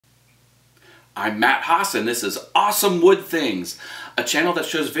I'm Matt Haas and this is Awesome Wood Things, a channel that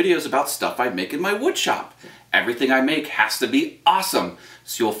shows videos about stuff I make in my wood shop. Everything I make has to be awesome,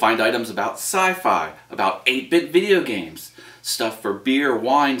 so you'll find items about sci-fi, about 8-bit video games, stuff for beer,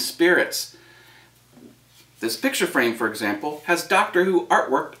 wine, spirits. This picture frame, for example, has Doctor Who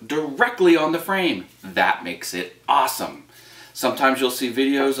artwork directly on the frame. That makes it awesome. Sometimes you'll see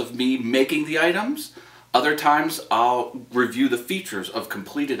videos of me making the items. Other times I'll review the features of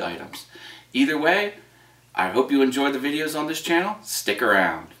completed items. Either way, I hope you enjoy the videos on this channel. Stick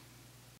around.